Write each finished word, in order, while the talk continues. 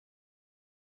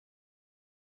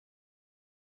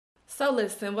So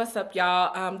listen, what's up,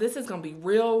 y'all? This is gonna be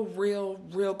real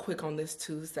quick on this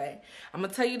Tuesday. I'm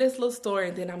gonna tell you this little story,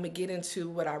 and then I'm gonna get into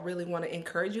what I really want to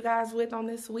encourage you guys with on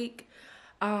this week.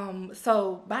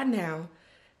 So by now,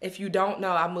 if you don't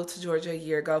know, I moved to Georgia a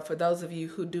year ago. For those of you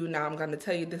who do know, I'm gonna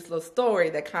tell you this little story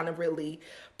that kind of really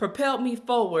propelled me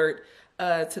forward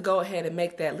to go ahead and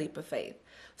make that leap of faith.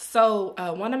 So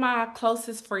one of my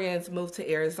closest friends moved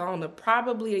to Arizona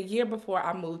probably a year before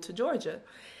I moved to Georgia.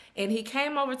 And he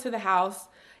came over to the house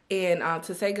and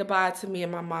to say goodbye to me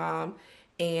and my mom.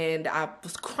 And I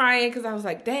was crying because I was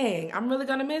like, dang, I'm really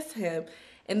going to miss him.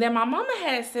 And then my mama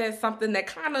had said something that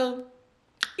kind of,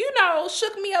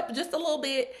 shook me up just a little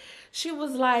bit. She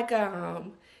was like,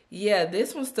 yeah,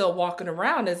 this one's still walking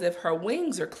around as if her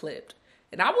wings are clipped.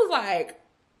 And I was like,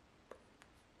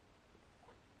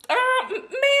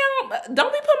 ma'am,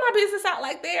 don't be putting my business out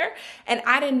like there. And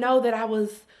I didn't know that I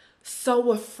was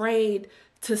so afraid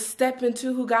to step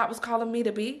into who God was calling me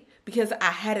to be because I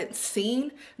hadn't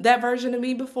seen that version of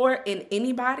me before in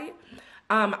anybody.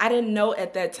 I didn't know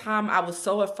at that time. I was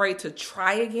so afraid to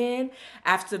try again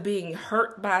after being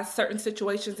hurt by certain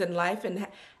situations in life and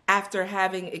after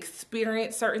having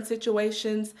experienced certain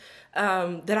situations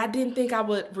that I didn't think I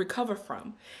would recover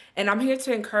from. And I'm here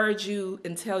to encourage you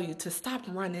and tell you to stop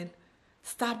running.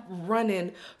 Stop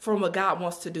running from what God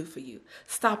wants to do for you.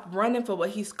 Stop running for what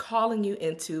he's calling you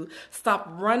into. Stop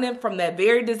running from that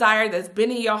very desire that's been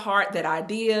in your heart, that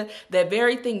idea, that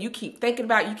very thing you keep thinking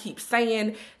about, you keep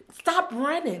saying. Stop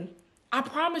running. I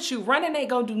promise you, running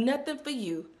ain't gonna do nothing for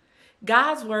you.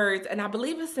 God's words, and I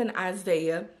believe it's in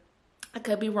Isaiah. I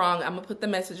could be wrong. I'm gonna put the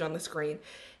message on the screen.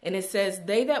 And it says,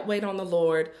 they that wait on the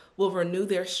Lord will renew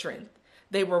their strength.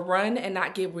 They will run and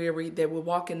not get weary. They will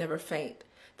walk and never faint.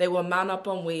 They will mount up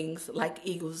on wings like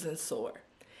eagles and soar.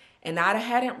 And I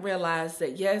hadn't realized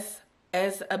that, yes,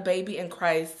 as a baby in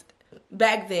Christ,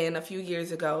 back then, a few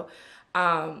years ago,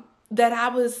 that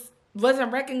I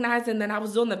wasn't recognizing that I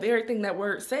was doing the very thing that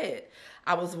word said.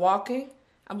 I was walking.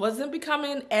 I wasn't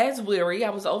becoming as weary. I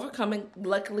was overcoming.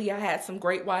 Luckily, I had some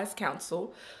great wise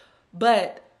counsel.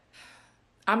 But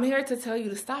I'm here to tell you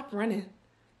to stop running.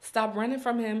 Stop running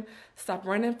from him. Stop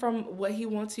running from what he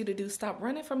wants you to do. Stop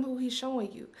running from who he's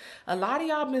showing you. A lot of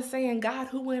y'all been saying, God,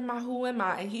 who am I? Who am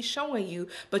I? And he's showing you,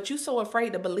 but you're so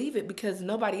afraid to believe it because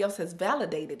nobody else has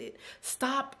validated it.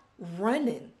 Stop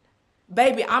running.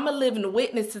 Baby, I'm a living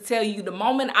witness to tell you the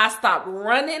moment I stopped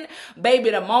running, baby,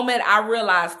 the moment I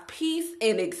realized peace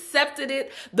and accepted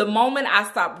it, the moment I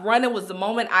stopped running was the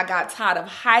moment I got tired of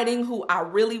hiding who I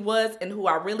really was and who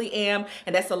I really am.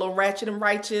 And that's a little ratchet and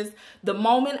righteous. The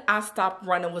moment I stopped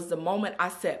running was the moment I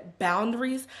set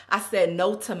boundaries. I said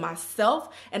no to myself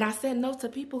and I said no to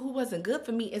people who wasn't good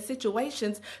for me in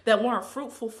situations that weren't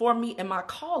fruitful for me in my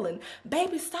calling.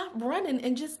 Baby, stop running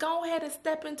and just go ahead and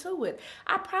step into it.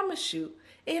 I promise you.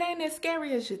 It ain't as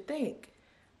scary as you think.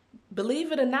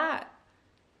 Believe it or not,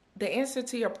 the answer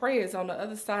to your prayer is on the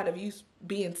other side of you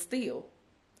being still.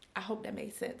 I hope that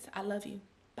made sense. I love you.